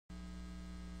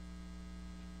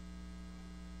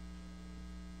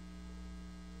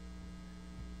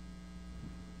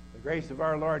The grace of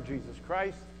our Lord Jesus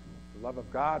Christ, the love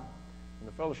of God, and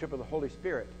the fellowship of the Holy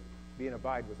Spirit be and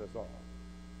abide with us all.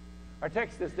 Our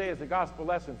text this day is the gospel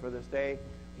lesson for this day,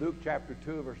 Luke chapter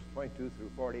 2, verses 22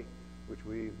 through 40, which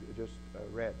we just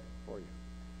read for you.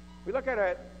 We look at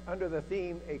it under the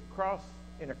theme, A Cross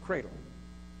in a Cradle.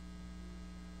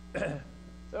 The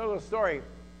little story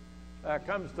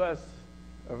comes to us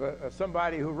of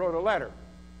somebody who wrote a letter.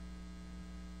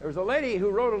 There was a lady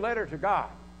who wrote a letter to God.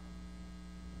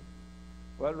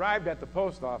 Well, it arrived at the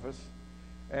post office,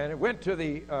 and it went to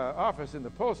the office in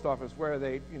the post office where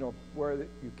where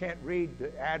you can't read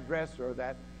the address, or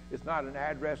that it's not an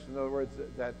address, in other words,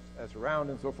 that's around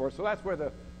and so forth. So that's where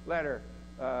the letter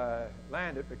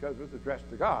landed, because it was addressed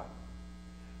to God.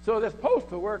 So this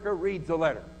postal worker reads the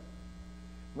letter.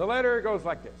 The letter goes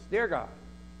like this: Dear God,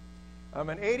 I'm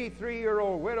an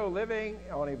 83-year-old widow living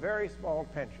on a very small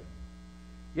pension.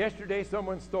 Yesterday,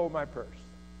 someone stole my purse.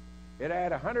 It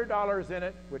had $100 in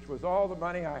it, which was all the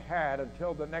money I had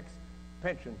until the next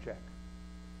pension check.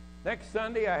 Next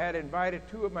Sunday, I had invited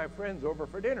 2 of my friends over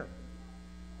for dinner.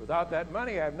 Without that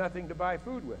money, I have nothing to buy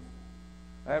food with.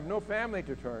 I have no family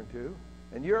to turn to,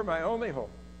 and you're my only hope.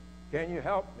 Can you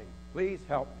help me? Please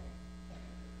help me.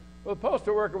 Well, the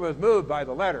postal worker was moved by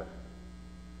the letter.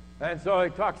 And so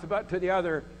he talks about to the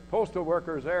other postal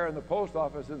workers there in the post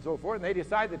office and so forth, and they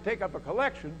decide to take up a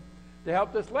collection to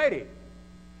help this lady.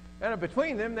 And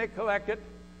between them, they collected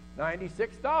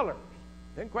 $96.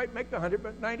 Didn't quite make the 100,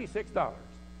 but $96.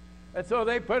 And so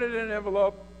they put it in an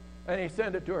envelope, and he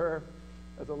sent it to her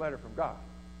as a letter from God.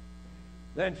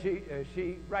 Then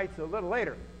she writes a little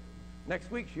later. Next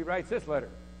week, she writes this letter.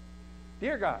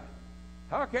 Dear God,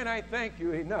 how can I thank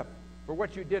you enough for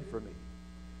what you did for me?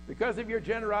 Because of your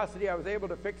generosity, I was able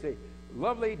to fix a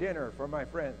lovely dinner for my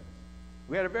friends.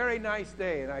 We had a very nice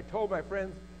day, and I told my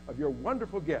friends of your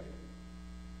wonderful gift.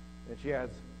 And she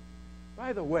adds,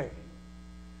 by the way,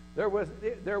 there was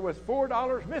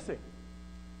 $4 missing.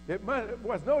 It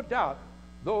was no doubt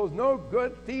those no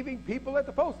good thieving people at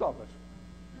the post office.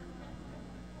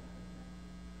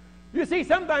 You see,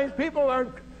 sometimes people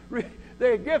aren't, if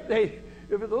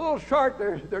it's a little short,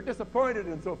 they're disappointed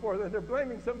and so forth, and they're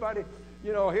blaming somebody.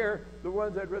 Here, the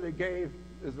ones that really gave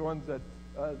is the ones that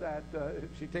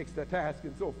she takes the task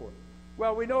and so forth.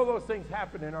 Well, we know those things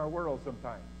happen in our world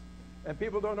sometimes, and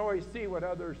people don't always see what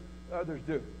others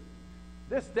do.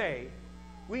 This day,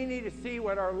 we need to see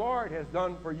what our Lord has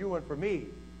done for you and for me,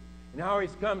 and how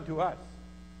he's come to us.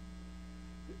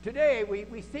 Today,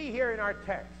 we see here in our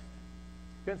text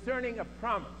concerning a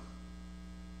promise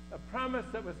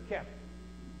that was kept.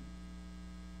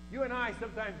 You and I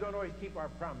sometimes don't always keep our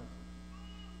promises.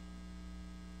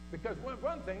 Because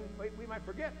one thing we might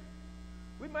forget.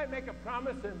 We might make a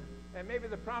promise, and maybe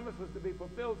the promise was to be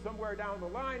fulfilled somewhere down the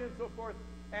line and so forth,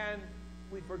 and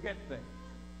we forget things.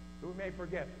 So we may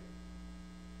forget.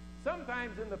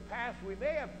 Sometimes in the past, we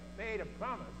may have made a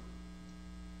promise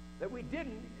that we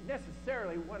didn't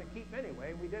necessarily want to keep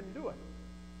anyway, and we didn't do it.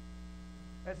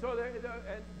 And so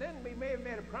and then we may have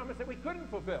made a promise that we couldn't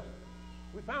fulfill.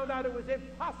 We found out it was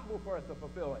impossible for us to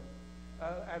fulfill it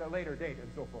at a later date and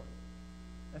so forth.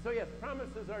 And so, yes,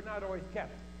 promises are not always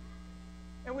kept.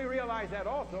 And we realize that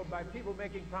also by people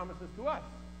making promises to us.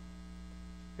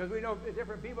 Because we know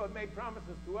different people have made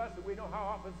promises to us, and we know how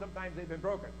often sometimes they've been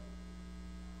broken.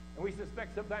 And we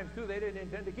suspect sometimes, too, they didn't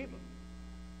intend to keep them.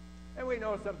 And we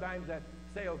know sometimes that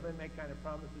salesmen make kind of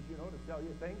promises, to sell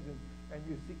you things, and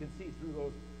you can see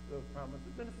through those promises.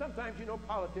 And sometimes,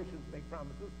 politicians make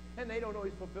promises, and they don't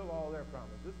always fulfill all their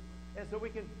promises. And so we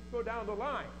can go down the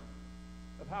line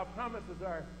of how promises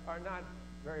are not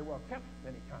very well kept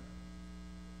many times.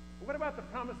 But what about the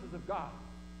promises of God?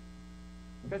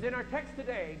 Because in our text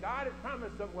today, God has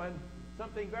promised someone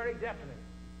something very definite.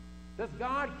 Does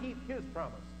God keep his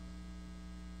promises?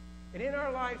 And in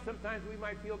our lives, sometimes we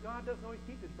might feel God doesn't always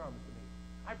keep his promise to me.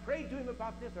 I prayed to him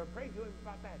about this, or I prayed to him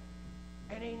about that,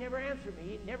 and he never answered me.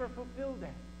 He never fulfilled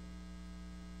that.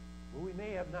 Well, we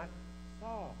may have not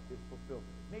saw his fulfillment.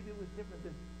 Maybe it was different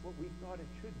than what we thought it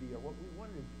should be, or what we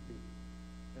wanted it to be,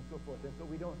 and so forth. And so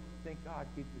we don't think God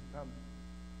keeps his promise.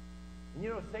 And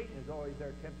Satan is always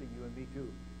there tempting you and me too,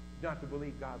 not to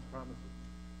believe God's promises.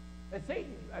 And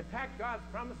Satan attacked God's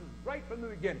promises right from the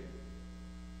beginning.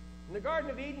 In the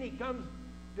Garden of Eden, he comes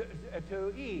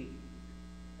to Eve,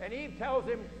 and Eve tells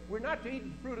him, we're not to eat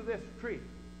the fruit of this tree.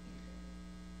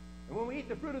 And when we eat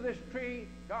the fruit of this tree,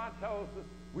 God tells us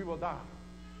we will die.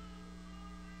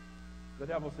 The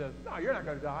devil says, no, you're not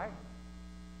going to die.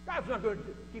 God's not going to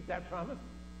keep that promise.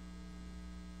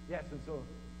 Yes, and so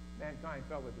mankind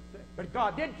fell into sin. But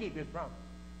God did keep his promise.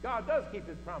 God does keep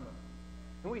his promise.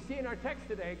 And we see in our text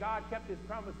today, God kept his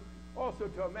promise also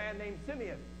to a man named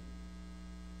Simeon.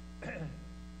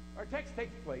 Our text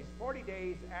takes place 40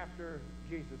 days after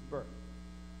Jesus' birth.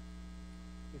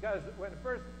 Because when the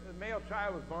first male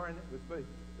child was born, it was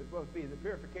supposed to be the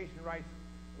purification rites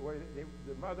where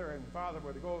the mother and father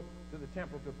were to go to the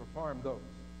temple to perform those.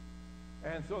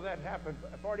 And so that happened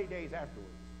 40 days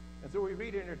afterwards. And so we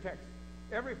read in our text,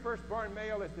 every firstborn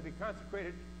male is to be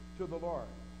consecrated to the Lord,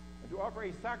 and to offer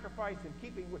a sacrifice in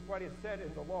keeping with what is said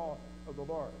in the law of the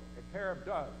Lord, a pair of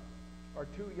doves or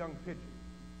 2 young pigeons.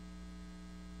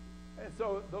 And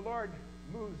so the Lord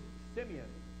moves Simeon,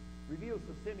 reveals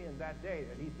to Simeon that day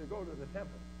that he's to go to the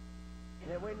temple.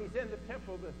 And then when he's in the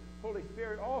temple, the Holy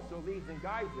Spirit also leads and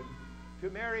guides him to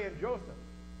Mary and Joseph.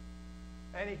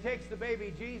 And he takes the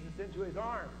baby Jesus into his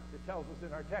arms, it tells us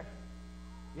in our text.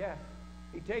 Yes,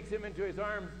 he takes him into his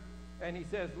arms and he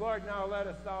says, Lord, now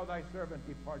lettest thou thy servant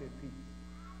depart in peace.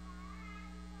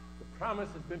 The promise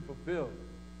has been fulfilled.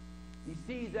 He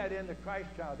sees that in the Christ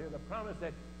child here, the promise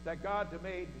that God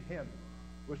made to him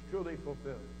was truly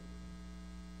fulfilled.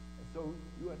 And so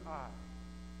you and I,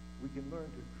 we can learn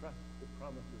to trust the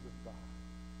promises of God.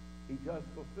 He does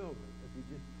fulfill them, as he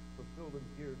just fulfilled them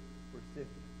here for Simeon.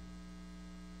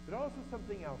 But also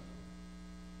something else.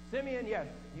 Simeon, yes,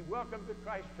 he welcomed the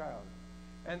Christ child,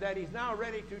 and that he's now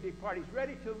ready to depart. He's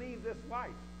ready to leave this life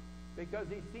because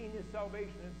he's seen his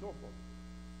salvation and so forth.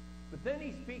 But then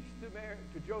he speaks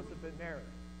to Joseph and Mary,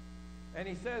 and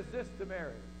he says this to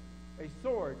Mary, a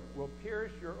sword will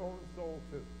pierce your own soul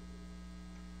too.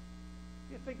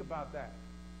 You think about that.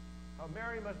 How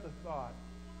Mary must have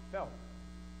felt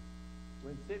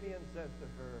when Simeon says to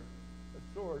her, a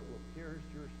sword will pierce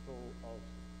your soul also.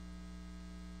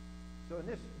 So in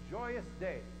this joyous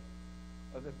day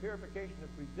of the purification of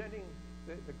presenting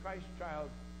the Christ child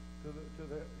to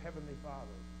the Heavenly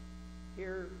Father,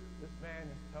 here this man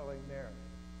is telling Mary,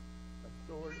 a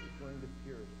sword is going to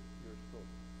pierce your soul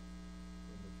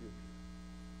in the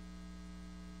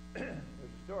future.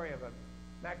 There's a story of a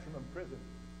maximum prison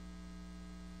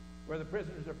where the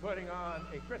prisoners are putting on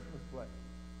a Christmas play.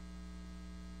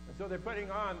 And so they're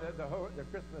putting on the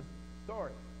Christmas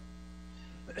story.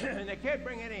 And they can't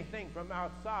bring anything from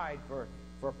outside for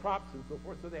props and so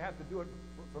forth, so they have to do it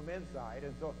from inside.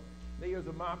 And so they use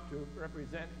a mop to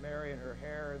represent Mary and her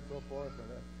hair and so forth, and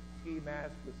a ski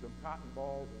mask with some cotton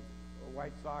balls and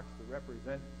white socks to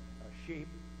represent a sheep,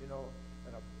 and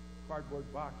a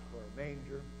cardboard box for a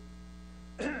manger.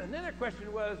 And then the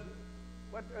question was,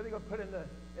 what are they going to put in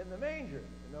the manger?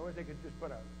 In other words, they could just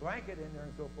put a blanket in there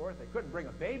and so forth. They couldn't bring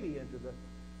a baby into the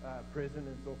prison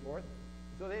and so forth.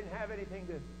 So they didn't have anything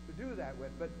to do that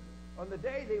with. But on the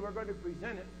day they were going to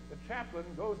present it, the chaplain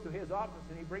goes to his office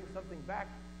and he brings something back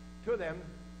to them,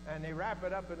 and they wrap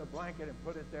it up in a blanket and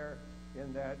put it there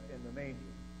in the manger.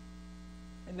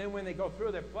 And then when they go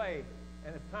through their play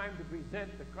and it's time to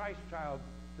present the Christ child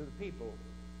to the people,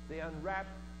 they unwrap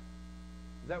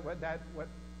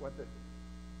what the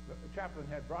chaplain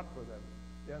had brought for them.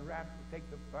 They unwrap, take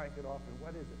the blanket off, and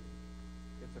what is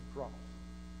it? It's a cross.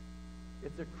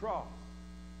 It's a cross.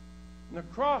 And the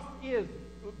cross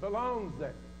belongs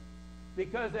there.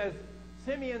 Because as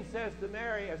Simeon says to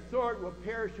Mary, a sword will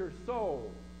pierce your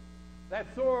soul. That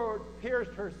sword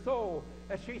pierced her soul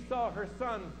as she saw her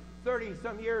son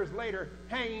 30-some years later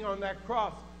hanging on that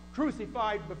cross,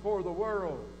 crucified before the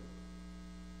world.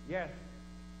 Yes,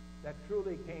 that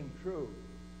truly came true,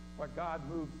 what God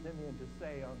moved Simeon to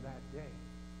say on that day.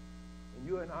 And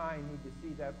you and I need to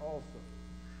see that also.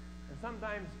 And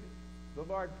sometimes the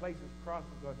Lord places crosses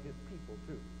on his people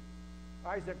too.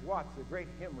 Isaac Watts, a great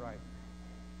hymn writer,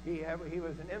 he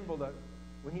was an invalid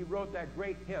when he wrote that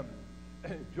great hymn,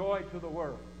 Joy to the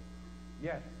World.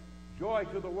 Yes, joy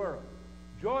to the world.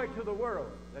 Joy to the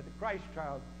world that the Christ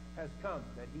child has come,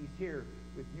 that he's here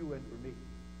with you and for me.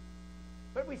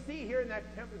 But we see here in the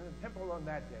temple on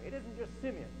that day, it isn't just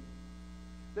Simeon.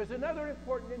 There's another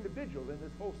important individual in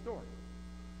this whole story,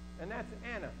 and that's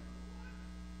Anna.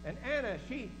 And Anna,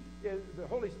 the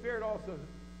Holy Spirit also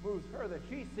moves her that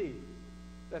she sees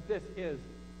that this is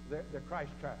the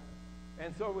Christ child.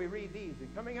 And so we read these.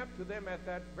 And coming up to them at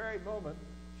that very moment,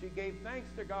 she gave thanks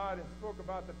to God and spoke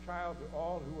about the child to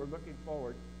all who were looking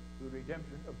forward to the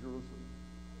redemption of Jerusalem.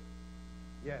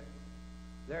 Yes,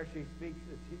 there she speaks.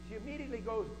 She immediately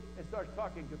goes and starts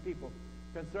talking to people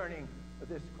concerning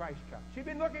this Christ child. She'd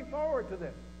been looking forward to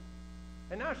this.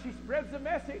 And now she spreads the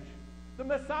message. The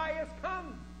Messiah has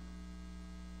come.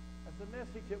 That's a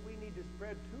message that we need to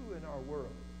spread too in our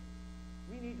world.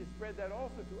 We need to spread that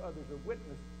also to others, a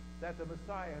witness that the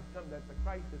Messiah has come, that the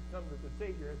Christ has come, that the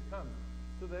Savior has come,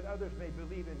 so that others may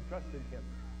believe and trust in him.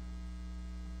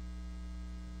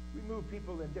 We move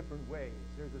people in different ways.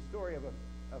 There's a story of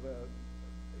a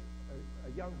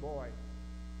young boy.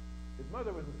 His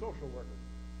mother was a social worker.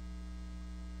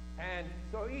 And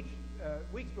so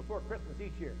weeks before Christmas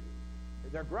each year,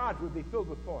 their garage would be filled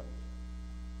with toys.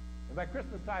 And by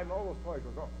Christmas time, all those toys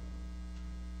were gone.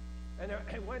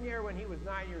 And one year when he was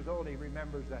 9 years old, he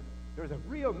remembers that there was a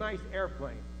real nice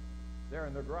airplane there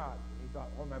in the garage. And he thought,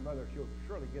 oh, my mother, she'll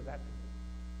surely give that to me.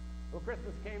 Well,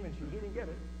 Christmas came and he didn't get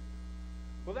it.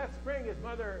 Well, that spring, his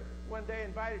mother one day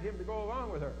invited him to go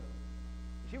along with her.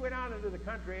 She went out into the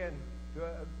country and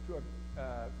to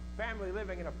a family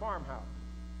living in a farmhouse,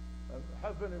 a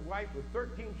husband and wife with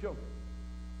 13 children.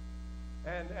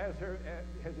 And as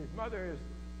his mother is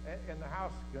in the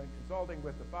house consulting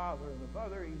with the father and the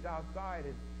mother, he's outside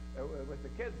with the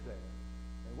kids there.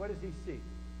 And what does he see?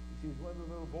 He sees one of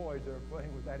the little boys that are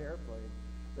playing with that airplane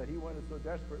that he wanted so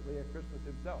desperately at Christmas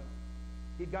himself.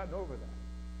 He'd gotten over that.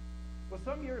 Well,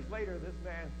 some years later, this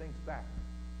man thinks back,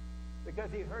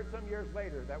 because he heard some years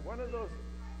later that one of those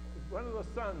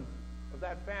sons of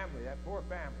that family, that poor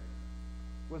family,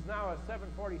 was now a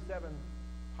 747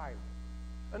 pilot.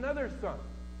 Another son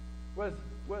was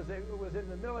in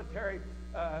the military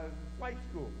flight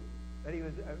school, that he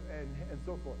was and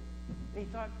so forth. And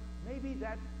he thought maybe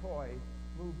that toy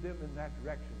moved them in that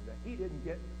direction, that he didn't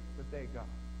get what they got.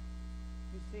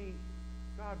 You see,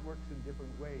 God works in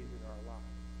different ways in our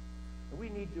lives. And we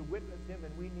need to witness him,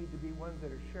 and we need to be ones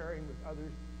that are sharing with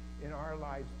others in our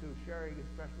lives too, sharing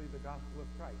especially the gospel of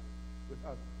Christ with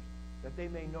others, that they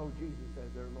may know Jesus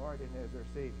as their Lord and as their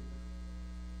Savior.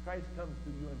 Christ comes to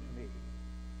you and to me.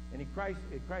 And Christ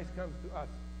comes to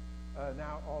us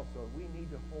now also. We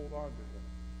need to hold on to him.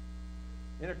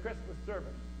 In a Christmas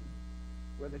service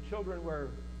where the children were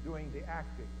doing the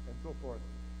acting and so forth,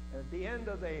 and at the end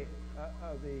of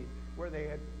where they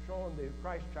had shown the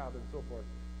Christ child and so forth,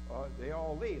 they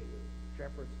all leave.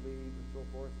 Shepherds leave and so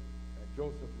forth, and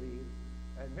Joseph leaves,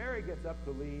 and Mary gets up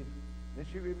to leave, and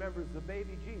she remembers the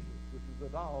baby Jesus, which is the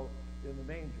doll in the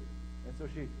manger. And so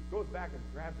she goes back and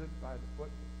grabs it by the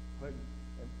foot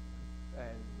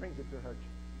and brings it to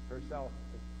herself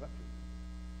and clutches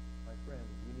it. My friends,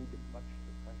 we need to clutch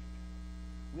the Christ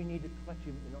child. We need to clutch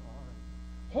him in our arms.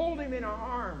 Hold him in our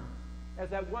arms as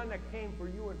that one that came for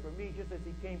you and for me, just as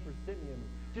he came for Simeon,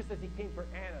 just as he came for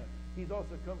Anna. He's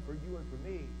also come for you and for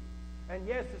me. And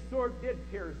yes, the sword did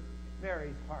pierce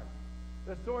Mary's heart.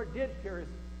 The sword did pierce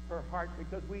her heart,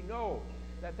 because we know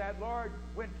that Lord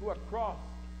went to a cross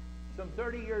some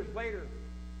 30 years later,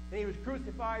 and he was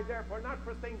crucified therefore not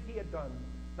for things he had done,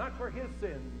 not for his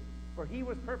sins, for he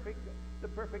was perfect, the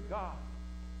perfect God,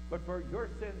 but for your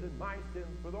sins and my sins,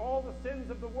 for all the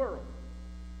sins of the world.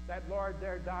 That Lord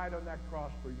there died on that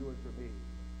cross for you and for me,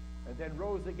 and then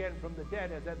rose again from the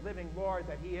dead as that living Lord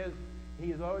that he is.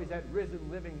 He is always that risen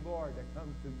living Lord that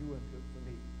comes to you and to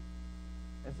me.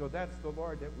 And so that's the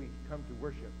Lord that we come to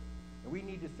worship. And we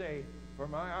need to say, for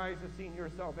my eyes have seen your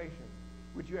salvation,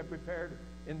 which you have prepared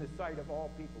in the sight of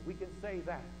all people. We can say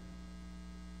that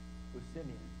with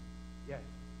Simeon. Yes,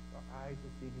 our eyes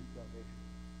have seen his salvation.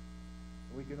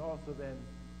 And we can also then,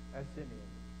 as Simeon,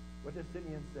 what does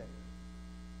Simeon say?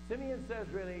 Simeon says,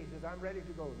 really, he says, I'm ready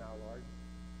to go now, Lord.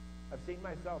 I've seen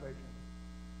my salvation.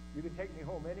 You can take me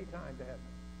home any time to heaven.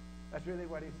 That's really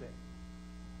what he's saying.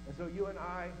 And so you and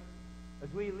I,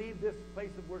 as we leave this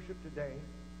place of worship today,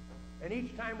 and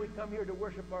each time we come here to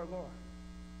worship our Lord,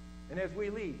 and as we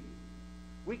leave,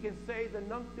 we can say the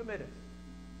Nunc Dimittis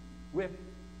with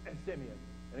Simeon.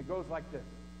 And it goes like this.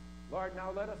 Lord,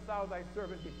 now let us thou thy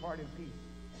servant depart in peace,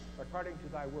 according to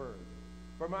thy word.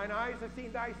 For mine eyes have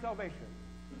seen thy salvation,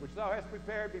 which thou hast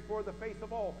prepared before the face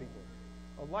of all people,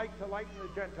 a light to lighten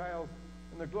the Gentiles,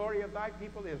 and the glory of thy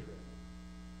people Israel.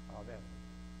 Amen.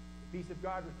 The peace of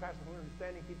God which passeth all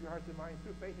understanding, keep your hearts and minds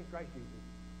through faith in Christ Jesus.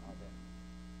 Amen.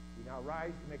 We now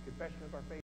rise to make confession of our faith.